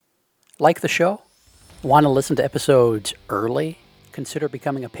Like the show? Want to listen to episodes early? Consider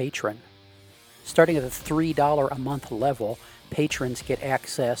becoming a patron. Starting at the $3 a month level, patrons get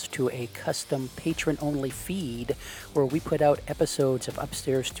access to a custom patron-only feed where we put out episodes of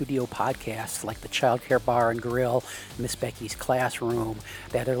Upstairs Studio podcasts like the Childcare Bar and Grill, Miss Becky's Classroom,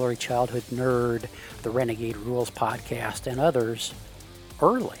 That Early Childhood Nerd, the Renegade Rules podcast, and others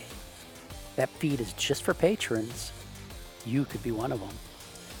early. That feed is just for patrons. You could be one of them.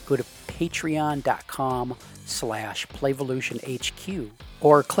 Go to patreon.com/PlayvolutionHQ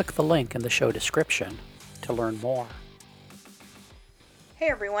or click the link in the show description to learn more. Hey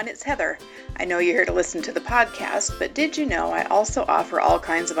everyone, it's Heather. I know you're here to listen to the podcast, but did you know I also offer all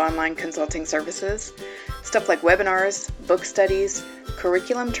kinds of online consulting services? Stuff like webinars, book studies,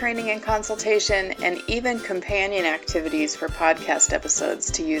 curriculum training and consultation, and even companion activities for podcast episodes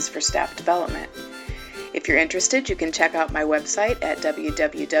to use for staff development. If you're interested, you can check out my website at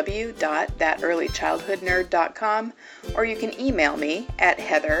www.thatearlychildhoodnerd.com, or you can email me at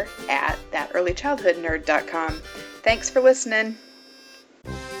heather@thatearlychildhoodnerd.com. Thanks for listening.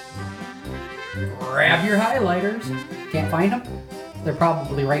 Grab your highlighters. Can't find them? They're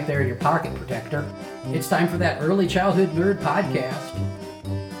probably right there in your pocket protector. It's time for That Early Childhood Nerd podcast.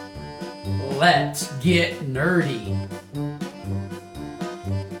 Let's get nerdy.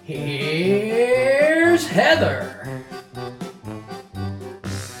 Here's Heather.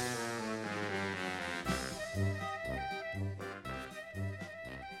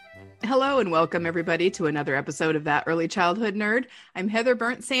 Hello and welcome everybody to another episode of That Early Childhood Nerd. I'm Heather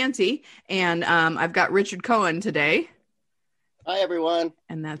Burnt Santee, and I've got Richard Cohen today. Hi, everyone.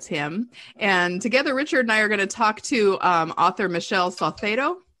 And that's him. And together, Richard and I are going to talk to author Michelle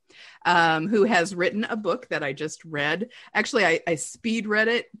Salcedo, who has written a book that I just read. Actually, I speed read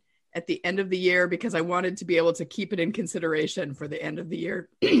it at the end of the year because I wanted to be able to keep it in consideration for the end of the year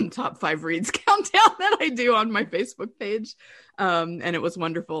top 5 reads countdown that I do on my Facebook page. And it was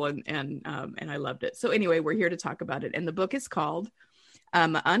wonderful and I loved it. So anyway, we're here to talk about it. And the book is called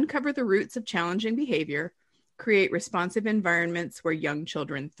Uncover the Roots of Challenging Behavior, Create Responsive Environments Where Young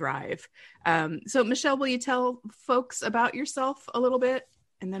Children Thrive. So Michelle, will you tell folks about yourself a little bit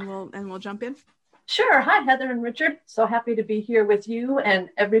and then we'll jump in? Sure. Hi, Heather and Richard. So happy to be here with you and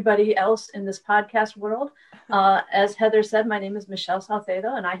everybody else in this podcast world. As Heather said, my name is Michelle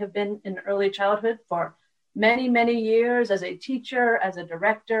Salcedo, and I have been in early childhood for many, many years as a teacher, as a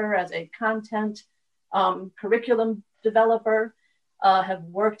director, as a content curriculum developer. Have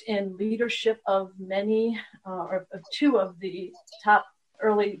worked in leadership of many or of 2 of the top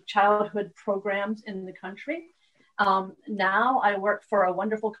early childhood programs in the country. Now I work for a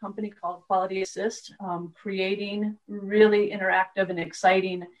wonderful company called Quality Assist, creating really interactive and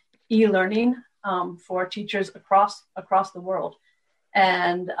exciting e-learning for teachers across the world.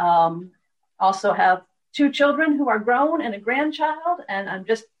 And also have 2 children who are grown and a grandchild, and I'm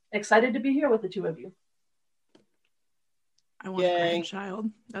just excited to be here with the 2 of you. I want a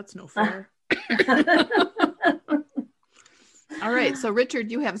grandchild. That's no fair. All right. So Richard,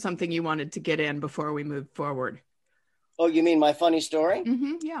 you have something you wanted to get in before we move forward. Oh, you mean my funny story?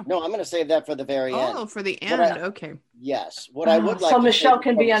 Mm-hmm, yeah. No, I'm going to save that for the very end. Oh, for the end. Okay. Yes. What I would like so to Michelle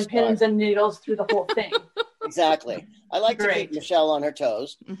can be on pins and needles through the whole thing. Exactly. I like to keep Michelle on her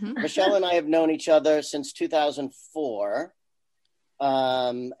toes. Mm-hmm. Michelle and I have known each other since 2004.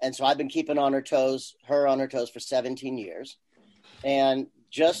 And so I've been keeping her on her toes for 17 years. And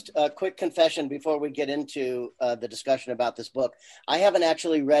just a quick confession before we get into the discussion about this book. I haven't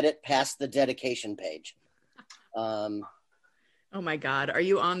actually read it past the dedication page. Oh my God. Are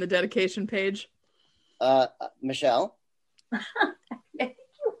you on the dedication page? Michelle? I think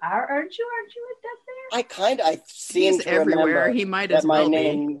you are, aren't you at that there? I seem He's to everywhere. remember he might that as well my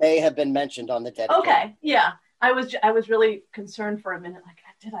name may have been mentioned on the dedication. Okay. Yeah. I was really concerned for a minute. Like,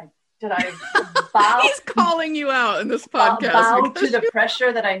 did I bow? He's calling you out in this podcast. Bow to the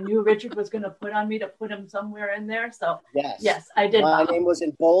pressure that I knew Richard was going to put on me to put him somewhere in there. So yes, I did. My name was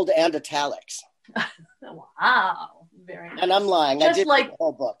in bold and italics. Wow, very nice. And I'm lying. Just I did like the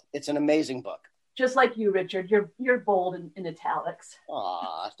whole book. It's an amazing book. Just like you, Richard. You're bold in italics.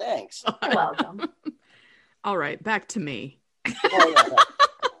 Aw, thanks. You're welcome. All right, back to me. Oh,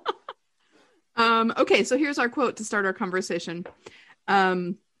 yeah. Okay, so here's our quote to start our conversation.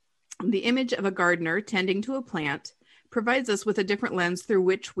 The image of a gardener tending to a plant provides us with a different lens through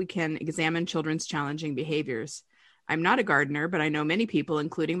which we can examine children's challenging behaviors. I'm not a gardener, but I know many people,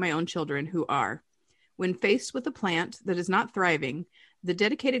 including my own children, who are. When faced with a plant that is not thriving, the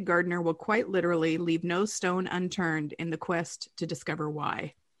dedicated gardener will quite literally leave no stone unturned in the quest to discover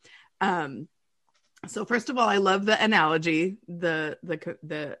why. So first of all, I love the analogy, the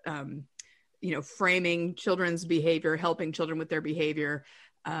framing children's behavior, helping children with their behavior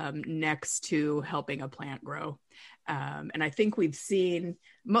next to helping a plant grow. And I think we've seen,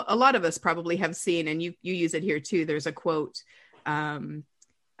 a lot of us probably have seen, and you use it here too. There's a quote, when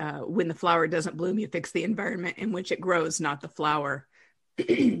the flower doesn't bloom, you fix the environment in which it grows, not the flower.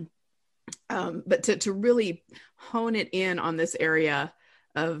 But to really hone it in on this area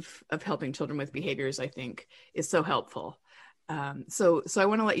of helping children with behaviors, I think is so helpful. So I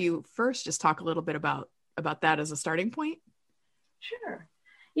want to let you first just talk a little bit about that as a starting point. Sure.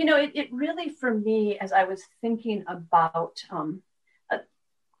 It really, for me, as I was thinking about, I'm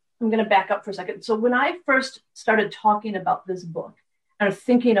going to back up for a second. So when I first started talking about this book and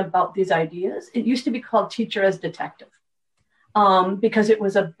thinking about these ideas, it used to be called Teacher as Detective, because it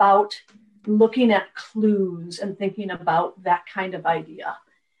was about looking at clues and thinking about that kind of idea.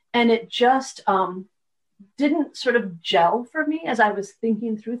 And it just didn't sort of gel for me as I was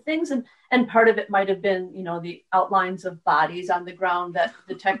thinking through things. And part of it might have been, the outlines of bodies on the ground that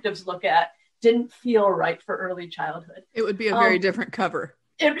detectives look at didn't feel right for early childhood. It would be a very different cover.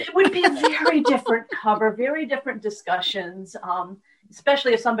 It would be a very different cover, very different discussions,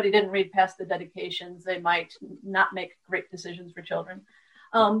 especially if somebody didn't read past the dedications, they might not make great decisions for children.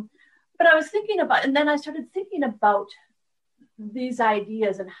 But I was thinking about, and then I started thinking about these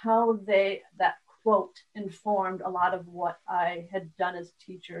ideas and how that quote informed a lot of what I had done as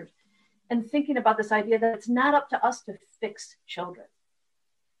teachers, and thinking about this idea that it's not up to us to fix children,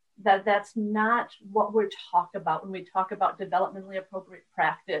 that's not what we're talking about when we talk about developmentally appropriate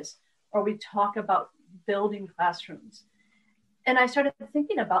practice, or we talk about building classrooms. And I started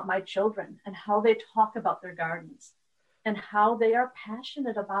thinking about my children and how they talk about their gardens and how they are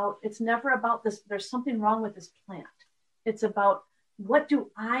passionate about, it's never about this, there's something wrong with this plant. It's about, what do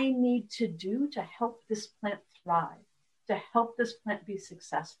I need to do to help this plant thrive, to help this plant be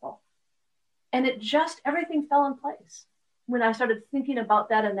successful? And everything fell in place when I started thinking about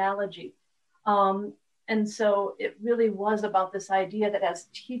that analogy. And so it really was about this idea that as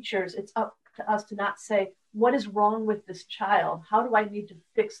teachers, it's up to us to not say, what is wrong with this child? How do I need to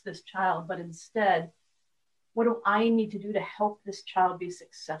fix this child? But instead, what do I need to do to help this child be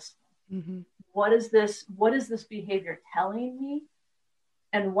successful? Mm-hmm. What is this behavior telling me?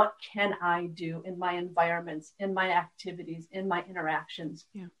 And what can I do in my environments, in my activities, in my interactions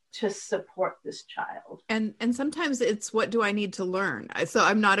to support this child? And sometimes it's, what do I need to learn? So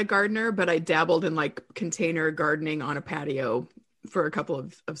I'm not a gardener, but I dabbled in like container gardening on a patio for a couple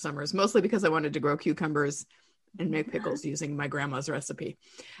of summers, mostly because I wanted to grow cucumbers and make pickles using my grandma's recipe,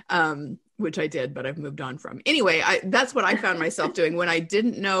 which I did, but I've moved on from. Anyway, that's what I found myself doing when I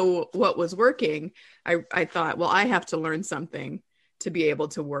didn't know what was working. I thought, well, I have to learn something to be able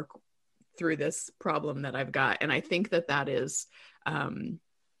to work through this problem that I've got. And I think that is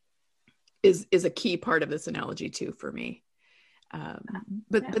a key part of this analogy too, for me.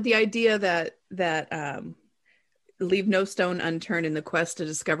 But the idea that leave no stone unturned in the quest to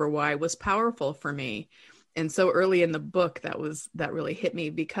discover why was powerful for me. And so early in the book, that really hit me,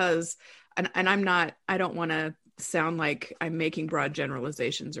 because, and I don't want to sound like I'm making broad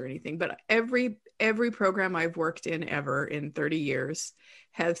generalizations or anything, but every program I've worked in ever in 30 years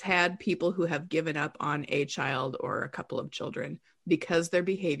has had people who have given up on a child or a couple of children because their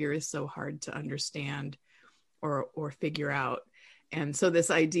behavior is so hard to understand or figure out. And so this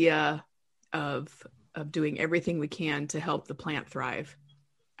idea of doing everything we can to help the plant thrive,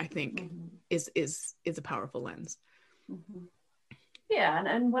 I think is a powerful lens. Mm-hmm. Yeah.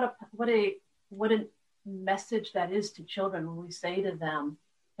 And what a message that is to children when we say to them,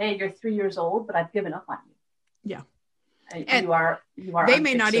 hey, you're 3 years old, but I've given up on you. Yeah. And you are they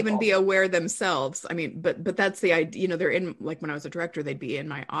may not even be aware themselves. I mean, but that's the idea, they're in, like when I was a director, they'd be in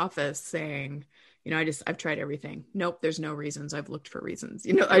my office saying, I've tried everything. Nope. There's no reasons. I've looked for reasons,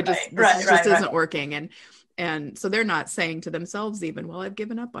 this just isn't working. And so they're not saying to themselves even, well, I've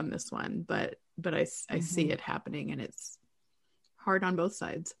given up on this one, but I see it happening, and it's hard on both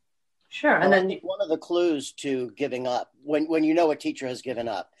sides. Sure. And then one of the clues to giving up, when you know a teacher has given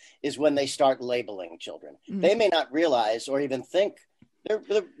up, is when they start labeling children. Mm-hmm. They may not realize or even think they're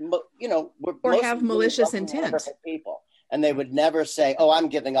or have malicious intent. People, and they would never say, "Oh, I'm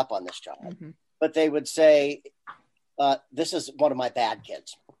giving up on this child," mm-hmm. but they would say, "This is one of my bad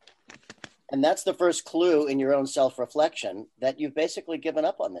kids," and that's the first clue in your own self-reflection that you've basically given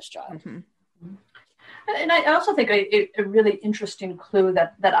up on this child. Mm-hmm. And I also think a really interesting clue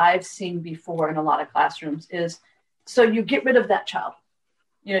that I've seen before in a lot of classrooms is, so you get rid of that child,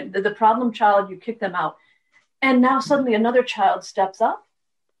 the problem child, you kick them out. And now suddenly another child steps up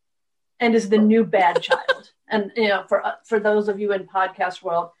and is the new bad child. And, for those of you in podcast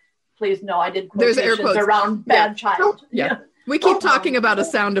world, please, no, I did There's quotations air quotes around bad child. Yeah. We keep talking about a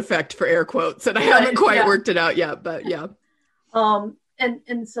sound effect for air quotes, and I haven't quite worked it out yet, but yeah.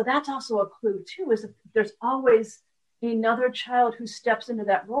 And so that's also a clue too, is that there's always another child who steps into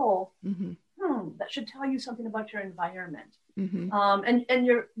that role. That should tell you something about your environment. And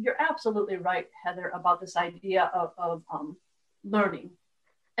you're absolutely right, Heather, about this idea of learning.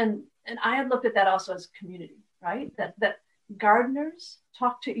 And I had looked at that also as community, right? That gardeners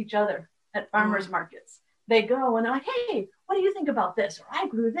talk to each other at farmers markets. They go and they're like, hey, what do you think about this? Or I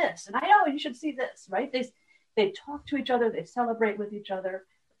grew this, and I know you should see this, right? They talk to each other, they celebrate with each other.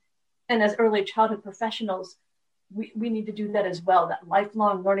 And as early childhood professionals, we need to do that as well, that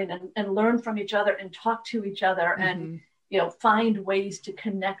lifelong learning and learn from each other and talk to each other and, find ways to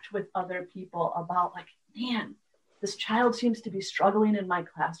connect with other people about like, man, this child seems to be struggling in my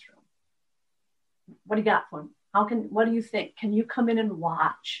classroom. What do you got for him? What do you think? Can you come in and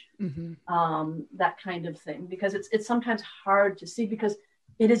watch? That kind of thing, because it's sometimes hard to see because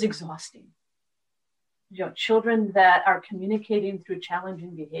it is exhausting. Children that are communicating through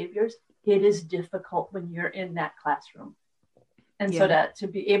challenging behaviors, it is difficult when you're in that classroom. And so to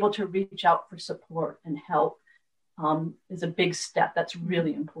be able to reach out for support and help is a big step. That's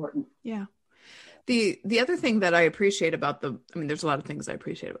really important. Yeah. The other thing that I appreciate about there's a lot of things I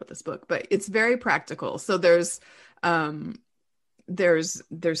appreciate about this book, but it's very practical. So there's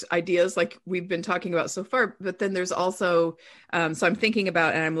ideas like we've been talking about so far, but then there's also, so I'm thinking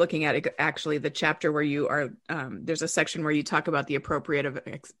about, and I'm looking at it, actually the chapter where you are, there's a section where you talk about the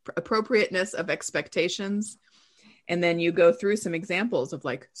appropriateness of expectations. And then you go through some examples of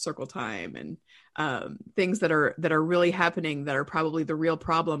like circle time and things that are really happening that are probably the real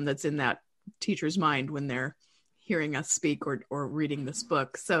problem that's in that teacher's mind when they're hearing us speak or reading this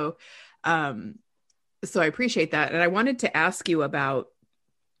book. So I appreciate that. And I wanted to ask you about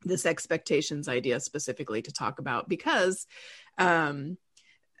this expectations idea specifically to talk about, because in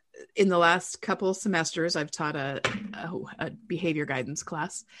the last couple semesters, I've taught a behavior guidance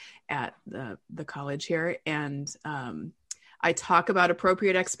class at the college here. And I talk about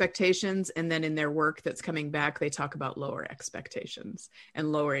appropriate expectations, and then in their work that's coming back, they talk about lower expectations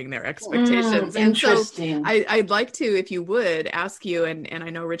and lowering their expectations. Interesting. And so I'd like to, if you would, ask you, and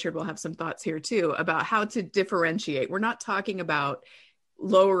I know Richard will have some thoughts here too, about how to differentiate. We're not talking about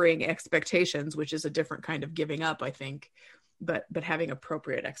lowering expectations, which is a different kind of giving up, I think, but having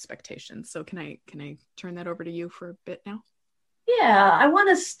appropriate expectations. So can I turn that over to you for a bit now? Yeah, I want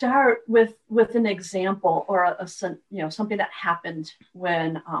to start with an example or something that happened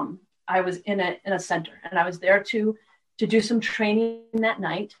when I was in a center, and I was there to do some training that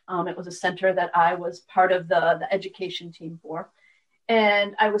night. It was a center that I was part of the education team for,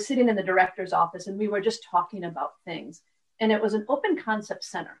 and I was sitting in the director's office, and we were just talking about things. And it was an open concept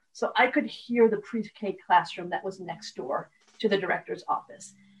center, so I could hear the pre-K classroom that was next door to the director's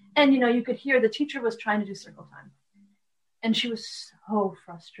office, and you could hear the teacher was trying to do circle time. And she was so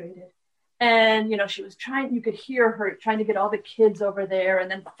frustrated. And, she was you could hear her trying to get all the kids over there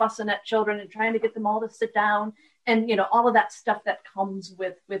and then fussing at children and trying to get them all to sit down and, all of that stuff that comes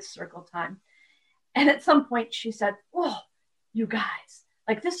with circle time. And at some point she said, oh, you guys,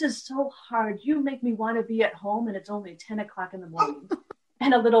 like, this is so hard. You make me want to be at home and it's only 10 o'clock in the morning.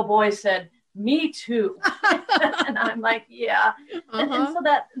 And a little boy said, me too. And I'm like, yeah. And so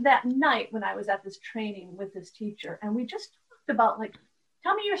that night when I was at this training with this teacher, and we just talked about, like,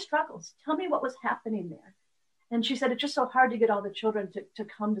 tell me your struggles. Tell me what was happening there. And she said, it's just so hard to get all the children to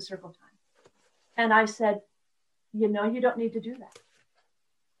come to circle time. And I said, you don't need to do that.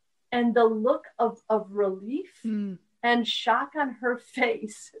 And the look of relief and shock on her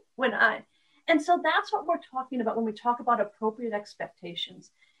face and so that's what we're talking about when we talk about appropriate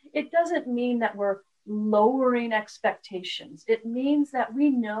expectations. It doesn't mean that we're lowering expectations. It means that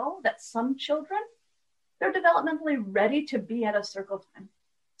we know that some children, they're developmentally ready to be at a circle time.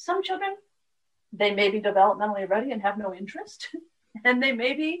 Some children, they may be developmentally ready and have no interest, and they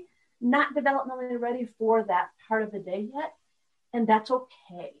may be not developmentally ready for that part of the day yet, and that's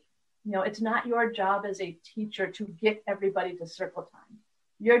okay. It's not your job as a teacher to get everybody to circle time.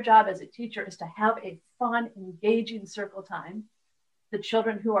 Your job as a teacher is to have a fun, engaging circle time. The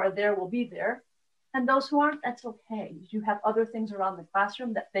children who are there will be there. And those who aren't, that's okay. You have other things around the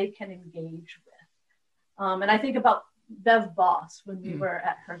classroom that they can engage with. And I think about Bev Boss when we were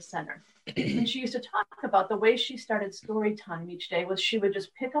at her center. And she used to talk about the way she started story time each day was she would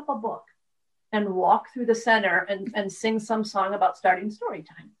just pick up a book and walk through the center and sing some song about starting story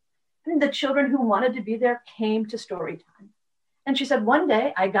time. And the children who wanted to be there came to story time. And she said, one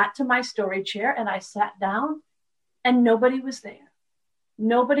day I got to my story chair and I sat down and nobody was there.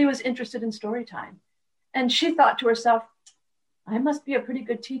 Nobody was interested in story time. And she thought to herself, I must be a pretty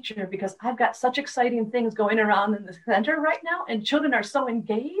good teacher because I've got such exciting things going around in the center right now, and children are so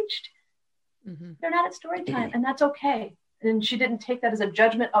engaged. Mm-hmm. They're not at story time, and that's okay. And she didn't take that as a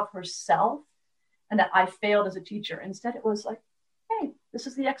judgment of herself and that I failed as a teacher. Instead, it was like, hey, this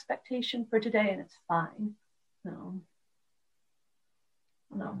is the expectation for today, and it's fine. No.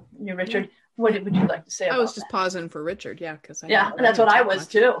 You, Richard, what would you like to say about that? I was just pausing for Richard, yeah, because and that's what I was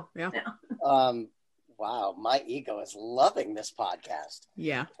too. Yeah. Wow, my ego is loving this podcast.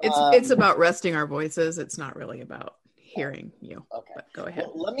 Yeah, it's about resting our voices. It's not really about hearing you. Okay, but go ahead.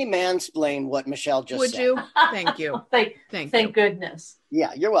 Well, let me mansplain what Michelle just said. Would you? Thank you. Thank goodness.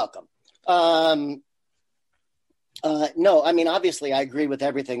 Yeah, you're welcome. No, I mean, obviously, I agree with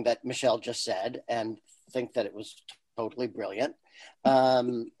everything that Michelle just said and think that it was totally brilliant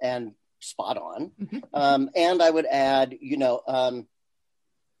and spot on. Mm-hmm. And I would add,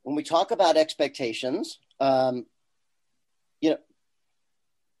 when we talk about expectations, as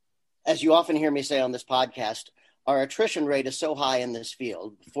you often hear me say on this podcast, our attrition rate is so high in this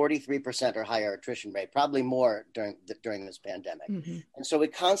field, 43% or higher attrition rate, probably more during this pandemic. Mm-hmm. And so we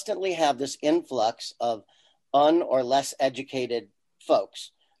constantly have this influx of or less educated folks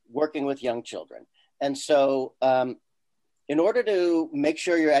working with young children. And so in order to make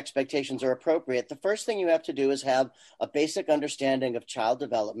sure your expectations are appropriate, the first thing you have to do is have a basic understanding of child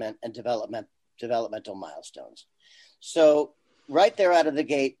development and developmental milestones. So right there out of the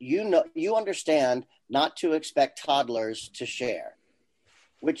gate, you understand not to expect toddlers to share,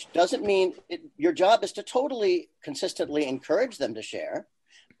 which doesn't mean your job is to totally consistently encourage them to share,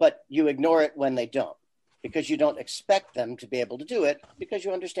 but you ignore it when they don't, because you don't expect them to be able to do it because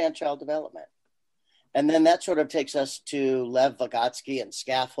you understand child development. And then that sort of takes us to Lev Vygotsky and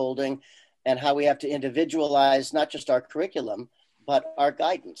scaffolding and how we have to individualize not just our curriculum, but our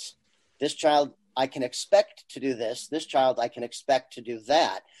guidance. This child, I can expect to do this. This child, I can expect to do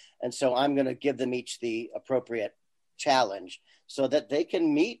that. And so I'm going to give them each the appropriate challenge so that they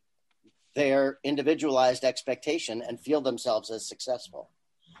can meet their individualized expectation and feel themselves as successful.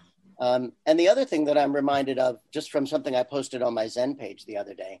 And the other thing that I'm reminded of, just from something I posted on my Zen page the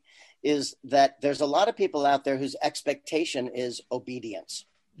other day, is that there's a lot of people out there whose expectation is obedience.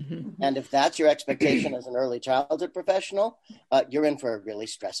 Mm-hmm. And if that's your expectation as an early childhood professional, you're in for a really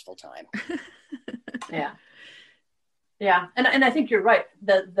stressful time. Yeah. And I think you're right.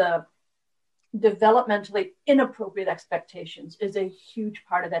 The developmentally inappropriate expectations is a huge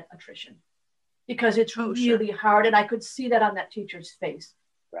part of that attrition, because it's really hard. And I could see that on that teacher's face.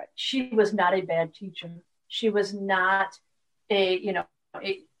 Right. She was not a bad teacher. She was not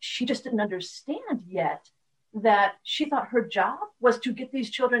she just didn't understand yet that she thought her job was to get these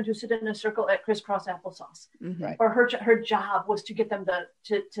children to sit in a circle at crisscross applesauce. Mm-hmm. Right. Or her job was to get them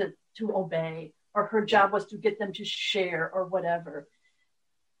to obey, or her job was to get them to share or whatever.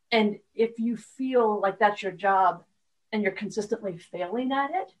 And if you feel like that's your job and you're consistently failing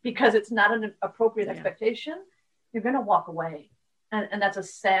at it because it's not an appropriate expectation, you're going to walk away. And that's a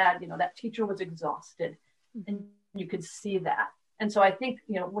sad, that teacher was exhausted, and you could see that. And so I think,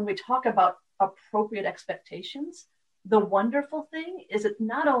 when we talk about appropriate expectations, the wonderful thing is it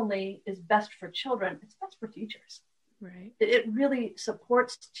not only is best for children, it's best for teachers. Right. It really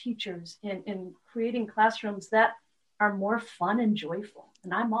supports teachers in creating classrooms that are more fun and joyful.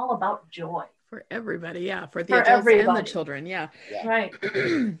 And I'm all about joy. For everybody, yeah. For the adults and the children, yeah. Right.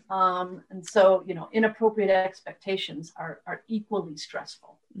 And so, inappropriate expectations are equally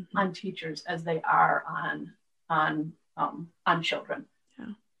stressful on teachers as they are on children. Yeah.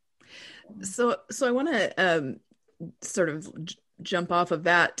 So I want to sort of jump off of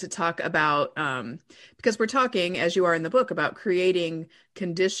that to talk about, because we're talking, as you are in the book, about creating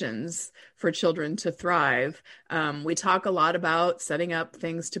conditions for children to thrive. We talk a lot about setting up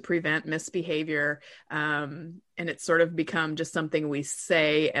things to prevent misbehavior. And it's sort of become just something we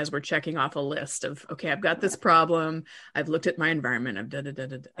say as we're checking off a list of, okay, I've got this problem. I've looked at my environment. I've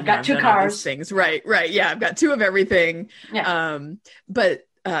got 2 cars. Things. Right. Yeah. I've got 2 of everything. Yeah. But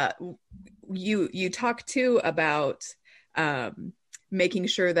you talk too about making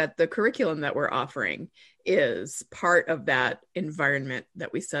sure that the curriculum that we're offering is part of that environment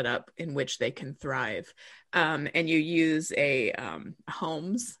that we set up in which they can thrive. And you use a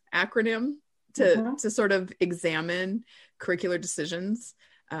HOMES acronym to sort of examine curricular decisions.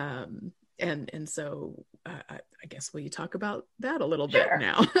 And so I guess, will you talk about that a little bit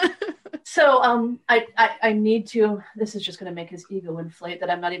now? So I need to, this is just going to make his ego inflate that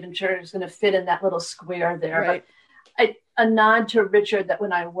I'm not even sure it's going to fit in that little square there. Right. But a nod to Richard that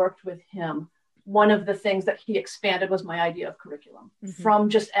when I worked with him, one of the things that he expanded was my idea of curriculum, from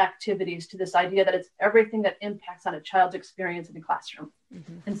just activities to this idea that it's everything that impacts on a child's experience in the classroom.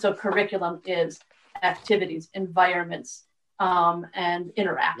 And so curriculum is activities, environments, and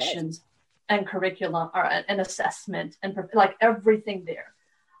interactions, and curriculum, and assessment, and like everything there.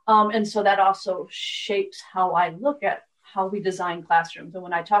 And so that also shapes how I look at how we design classrooms. And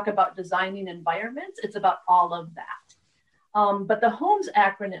when I talk about designing environments, it's about all of that. But the HOMES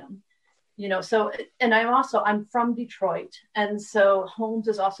acronym, so, and I'm from Detroit. And so HOMES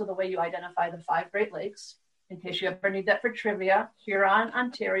is also the way you identify the 5 Great Lakes, in case you ever need that for trivia: Huron,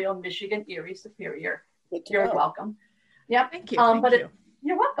 Ontario, Michigan, Erie, Superior. You're welcome. Yeah. Thank you.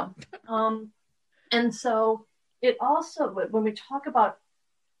 You're welcome. And so it also, when we talk about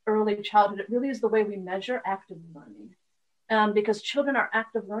early childhood, it really is the way we measure active learning, because children are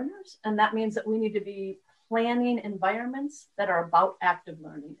active learners. And that means that we need to be planning environments that are about active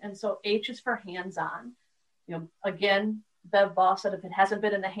learning. And so H is for hands-on. Again, Bev Boss said, if it hasn't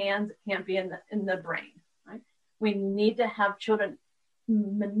been in the hands, it can't be in the brain, right? We need to have children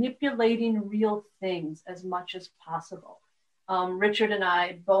manipulating real things as much as possible. Richard and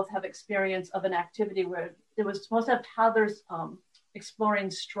I both have experience of an activity where it was supposed to have toddlers exploring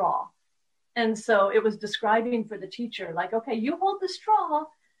straw. And so it was describing for the teacher, like, okay, you hold the straw,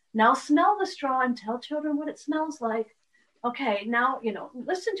 now smell the straw and tell children what it smells like. Okay, now,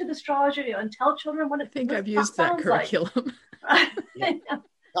 listen to the straw as and tell children what it sounds like. I think I've used that curriculum.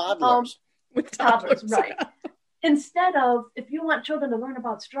 Toddlers. With toddlers, right. Instead of, if you want children to learn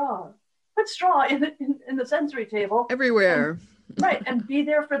about straw, put straw in the sensory table. Everywhere. And be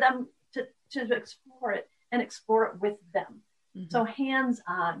there for them to explore it and explore it with them. So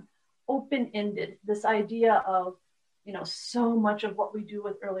hands-on, open-ended, this idea of, so much of what we do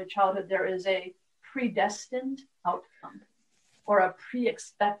with early childhood, there is a predestined outcome or a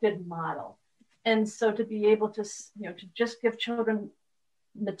pre-expected model. And so to be able to, to just give children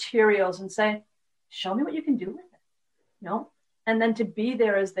materials and say, show me what you can do with it, and then to be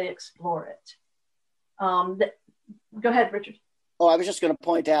there as they explore it. Go ahead, Richard. Oh, I was just going to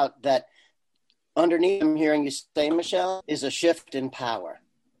point out that underneath, I'm hearing you say, Michelle, is a shift in power.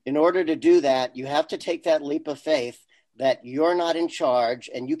 In order to do that, you have to take that leap of faith that you're not in charge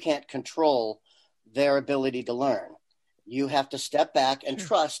and you can't control their ability to learn. You have to step back and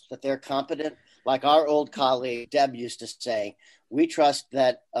trust that they're competent. Like our old colleague Deb used to say, we trust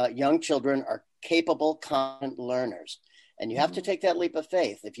that young children are capable, competent learners. And you have to take that leap of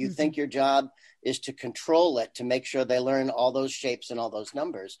faith. If you think your job is to control it, to make sure they learn all those shapes and all those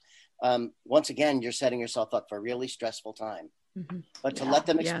numbers, once again, you're setting yourself up for a really stressful time. But to let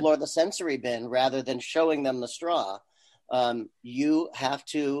them explore the sensory bin rather than showing them the straw, you have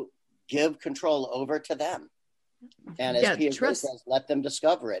to give control over to them. And as Pia says, let them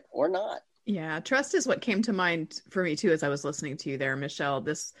discover it or not. Yeah, trust is what came to mind for me too as I was listening to you there, Michelle.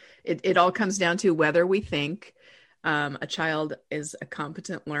 It all comes down to whether we think a child is a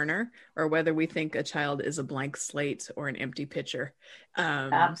competent learner or whether we think a child is a blank slate or an empty pitcher.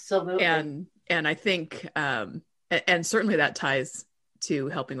 Absolutely. And I think, and certainly that ties to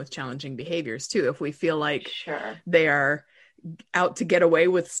helping with challenging behaviors too. If we feel like they are out to get away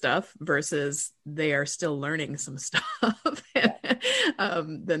with stuff versus they are still learning some stuff,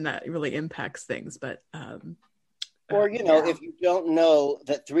 then that really impacts things. But or if you don't know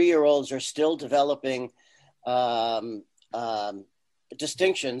that 3-year-olds are still developing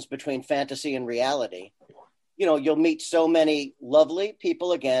distinctions between fantasy and reality, you'll meet so many lovely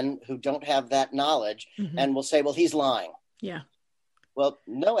people again who don't have that knowledge and will say, well, he's lying. Yeah. Well,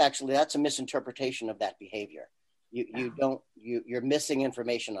 no, actually, that's a misinterpretation of that behavior. You're missing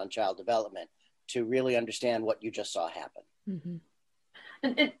information on child development to really understand what you just saw happen.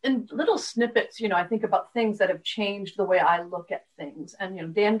 And little snippets, I think about things that have changed the way I look at things.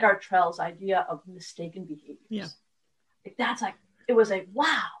 And, Dan Gartrell's idea of mistaken behaviors. Yeah. That's like, it was a,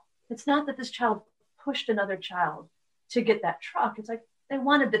 wow. It's not that this child pushed another child to get that truck. It's like, they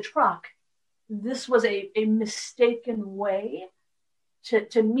wanted the truck. This was a mistaken way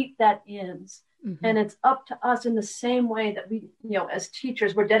to meet that ends. And it's up to us in the same way that we, as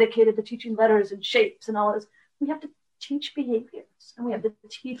teachers, we're dedicated to teaching letters and shapes and all this. We have to teach behaviors and we have to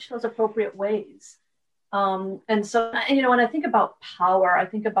teach those appropriate ways. And so, when I think about power, I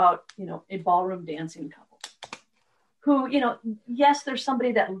think about, a ballroom dancing couple who, yes, there's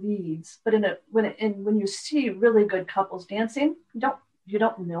somebody that leads, but when you see really good couples dancing, you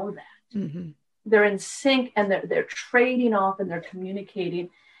don't know that. They're in sync and they're trading off and they're communicating.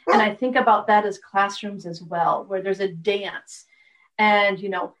 And I think about that as classrooms as well, where there's a dance and,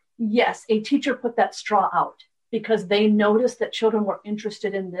 yes, a teacher put that straw out because they noticed that children were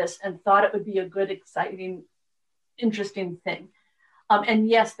interested in this and thought it would be a good, exciting, interesting thing. And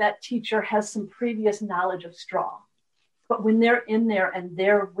yes, that teacher has some previous knowledge of straw, but when they're in there and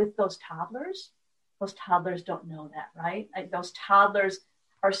they're with those toddlers don't know that, right? Like, those toddlers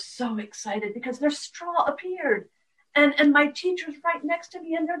are so excited because their straw appeared, and my teacher's right next to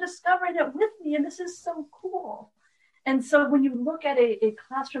me and they're discovering it with me, and this is so cool. And so when you look at a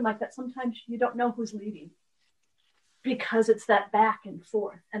classroom like that, sometimes you don't know who's leading, because it's that back and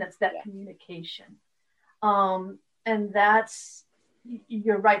forth and it's that communication. And that's,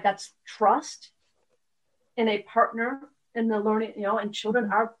 you're right, that's trust in a partner in the learning, and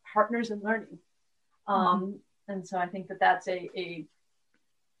children are partners in learning. And so I think that that's a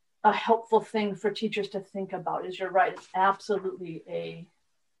helpful thing for teachers to think about. Is, you're right, it's absolutely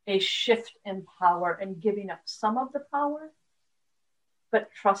a shift in power and giving up some of the power, but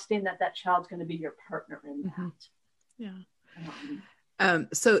trusting that that child's going to be your partner in that. Yeah.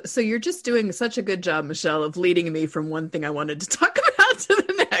 So you're just doing such a good job, Michelle, of leading me from one thing I wanted to talk about to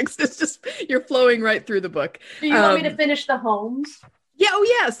the next. It's just, you're flowing right through the book. Do you want me to finish the homes? Yeah. Oh,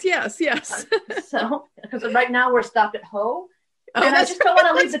 yes. So, because right now we're stopped at Ho. And I just don't want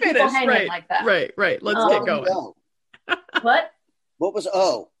to leave the people hanging like that. Right. Let's get going. What? What was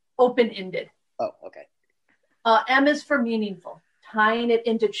O? Open-ended. Oh, okay. M is for meaningful, tying it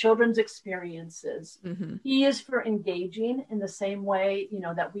into children's experiences. E is for engaging, in the same way,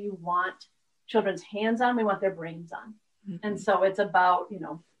 that we want children's hands on, we want their brains on. And so it's about,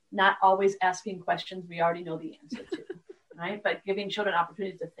 not always asking questions we already know the answer to, right? But giving children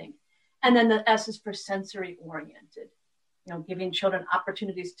opportunities to think. And then the S is for sensory oriented, giving children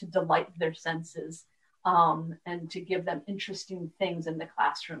opportunities to delight their senses, and to give them interesting things in the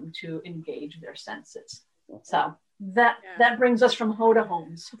classroom to engage their senses. So that brings us from Ho to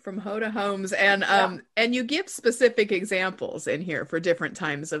homes. From Ho to homes. And you give specific examples in here for different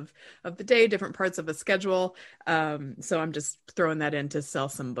times of the day, different parts of a schedule. So I'm just throwing that in to sell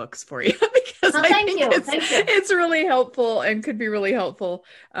some books for you, because I think it's really helpful and could be really helpful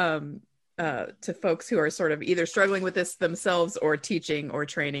to folks who are sort of either struggling with this themselves or teaching or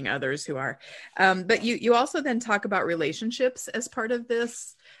training others who are. But you also then talk about relationships as part of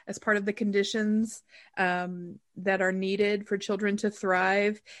this, as part of the conditions that are needed for children to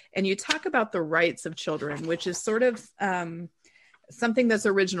thrive. And you talk about the rights of children, which is sort of something that's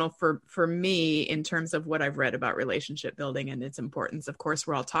original for me in terms of what I've read about relationship building and its importance. Of course,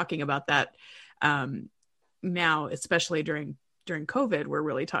 we're all talking about that now, especially during COVID. We're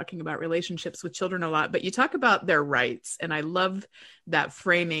really talking about relationships with children a lot, but you talk about their rights. And I love that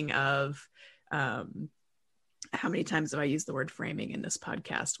framing of, how many times have I used the word framing in this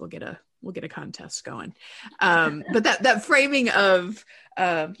podcast? We'll get a contest going. But that framing of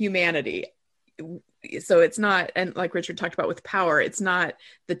humanity. So it's not, and like Richard talked about with power, it's not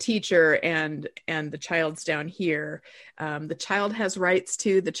the teacher and the child's down here. The child has rights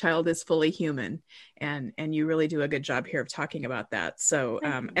too. The child is fully human, and you really do a good job here of talking about that. So,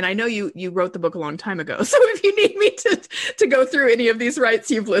 and I know you wrote the book a long time ago, so if you need me to go through any of these rights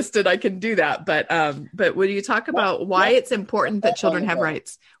you've listed, I can do that. But would you talk about why it's important that children have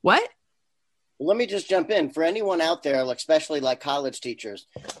rights? What? Let me just jump in. For anyone out there, especially like college teachers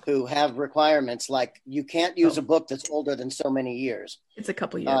who have requirements, like you can't use a book that's older than so many years. It's a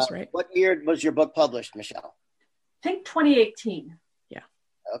couple years, right? What year was your book published, Michelle? I think 2018. Yeah.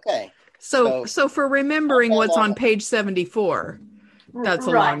 Okay. So for remembering what's on page 74, that's a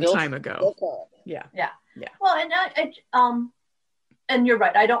long time ago. Yeah. Well, and you're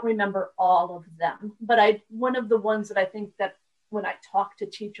right. I don't remember all of them, but one of the ones that I think that when I talk to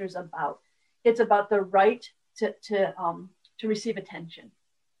teachers about, it's about the right to receive attention.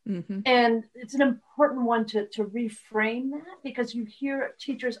 And it's an important one to reframe that, because you hear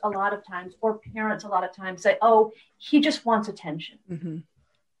teachers a lot of times, or parents a lot of times, say, oh, he just wants attention.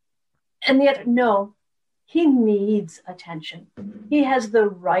 And yet, no, he needs attention. He has the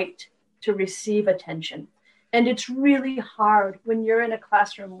right to receive attention. And it's really hard when you're in a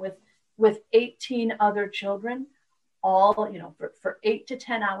classroom with 18 other children, all, for 8 to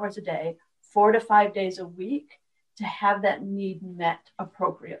 10 hours a day, 4 to 5 days a week, to have that need met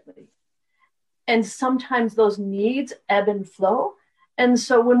appropriately. And sometimes those needs ebb and flow. And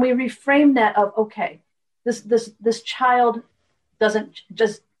so when we reframe that of, okay, this child doesn't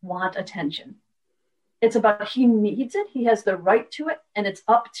just want attention. It's about, he needs it. He has the right to it. And it's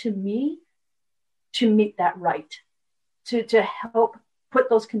up to me to meet that right, to help put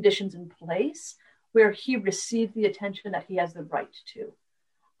those conditions in place where he receives the attention that he has the right to.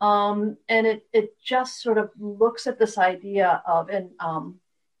 And it just sort of looks at this idea of, and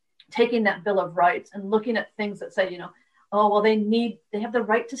taking that Bill of Rights and looking at things that say, oh, well, they have the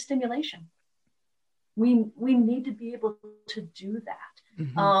right to stimulation. We need to be able to do that.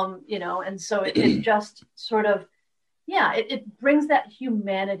 Mm-hmm. And so it just sort of, it brings that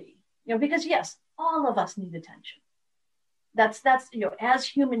humanity, because yes, all of us need attention. That's as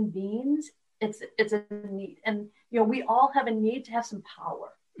human beings, it's a need. And, we all have a need to have some power.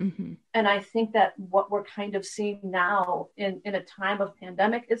 Mm-hmm. And I think that what we're kind of seeing now in a time of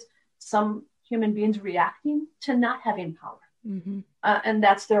pandemic is some human beings reacting to not having power. Mm-hmm. And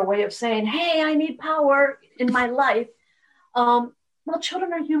that's their way of saying, hey, I need power in my life. Well,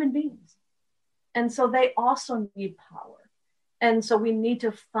 children are human beings. And so they also need power. And so we need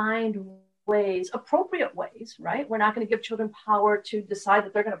to find ways, appropriate ways, right? We're not going to give children power to decide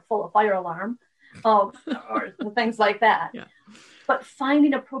that they're going to pull a fire alarm or things like that. Yeah. But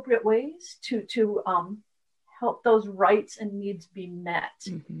finding appropriate ways to help those rights and needs be met.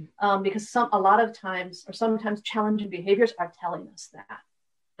 Mm-hmm. Because sometimes challenging behaviors are telling us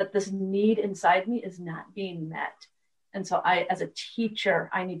that this need inside me is not being met. And so as a teacher,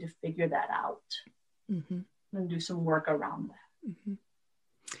 I need to figure that out and do some work around that. Mm-hmm.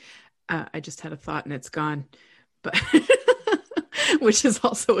 I just had a thought and it's gone, but which is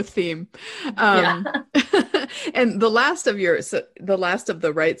also a theme. And the last of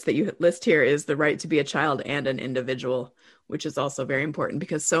the rights that you list here is the right to be a child and an individual, which is also very important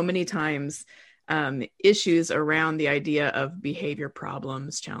because so many times issues around the idea of behavior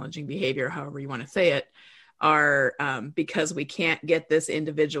problems, challenging behavior, however you want to say it, are because we can't get this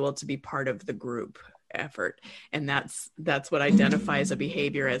individual to be part of the group effort. And that's what identifies a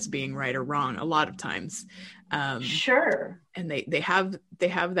behavior as being right or wrong a lot of times. Sure. And they have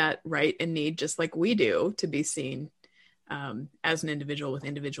that right and need, just like we do, to be seen as an individual with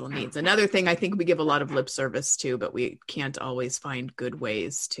individual needs. Another thing I think we give a lot of lip service to, but we can't always find good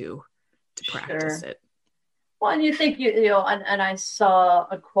ways to practice it. Well, and you think, and I saw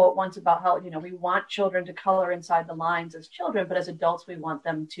a quote once about how, we want children to color inside the lines as children, but as adults, we want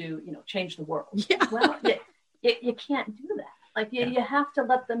them to, change the world. Yeah. Well, you can't do that. Like you have to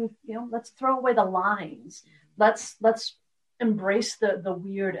let them, let's throw away the lines. Let's embrace the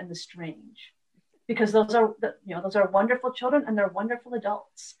weird and the strange, because those are wonderful children and they're wonderful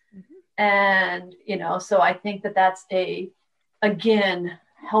adults. Mm-hmm. And, so I think that's again,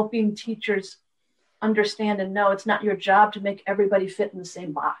 helping teachers understand and know it's not your job to make everybody fit in the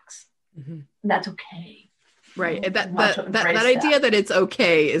same box. Mm-hmm. And that's okay. Right. That idea that it's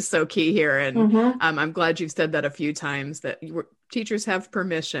okay is so key here. And I'm glad you've said that a few times, that teachers have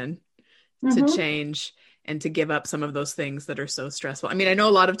permission to change and to give up some of those things that are so stressful. I mean, I know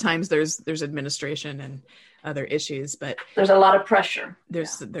a lot of times there's administration and other issues, but there's a lot of pressure.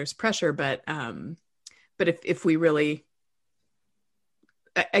 There's pressure, but if we really,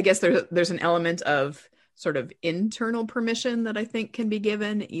 I guess there's an element of sort of internal permission that I think can be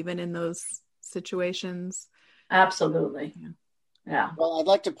given even in those situations. Absolutely. Yeah. Well, I'd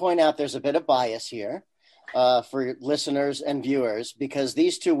like to point out there's a bit of bias here for listeners and viewers, because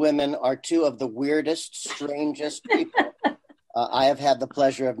these two women are two of the weirdest, strangest people I have had the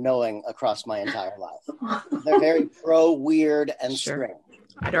pleasure of knowing across my entire life. They're very pro-weird and strange.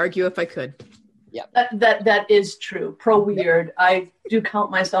 I'd argue if I could. Yeah, that is true. Pro-weird. I do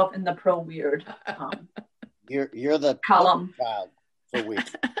count myself in the pro-weird. You're the column child for weird.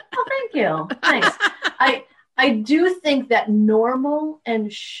 Oh, thank you. Thanks. I do think that normal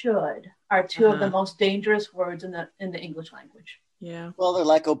and should are two of the most dangerous words in the English language. Yeah. Well, they're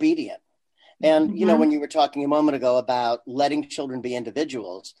like obedient. And, when you were talking a moment ago about letting children be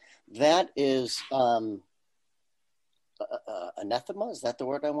individuals, that is anathema. Is that the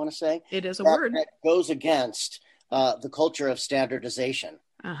word I want to say? It is a word. That goes against the culture of standardization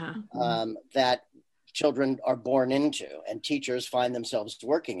that children are born into and teachers find themselves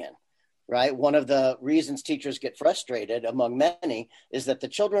working in. Right. One of the reasons teachers get frustrated, among many, is that the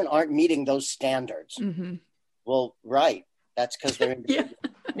children aren't meeting those standards. Mm-hmm. Well, right. That's because they're individuals.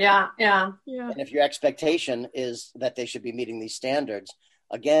 Yeah. And if your expectation is that they should be meeting these standards,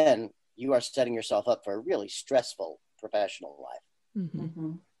 again, you are setting yourself up for a really stressful professional life. Mm-hmm.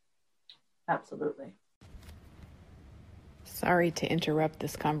 Mm-hmm. Absolutely. Sorry to interrupt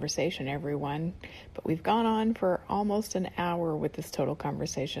this conversation, everyone, but we've gone on for almost an hour with this total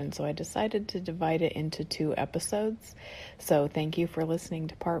conversation, so I decided to divide it into 2 episodes. So thank you for listening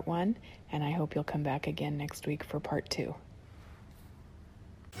to part 1, and I hope you'll come back again next week for part 2.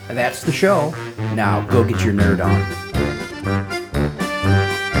 That's the show. Now go get your nerd on.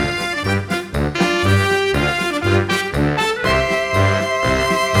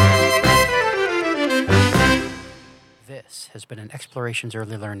 This has been been an Explorations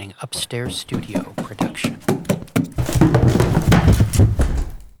Early Learning Upstairs Studio production.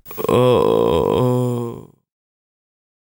 Oh.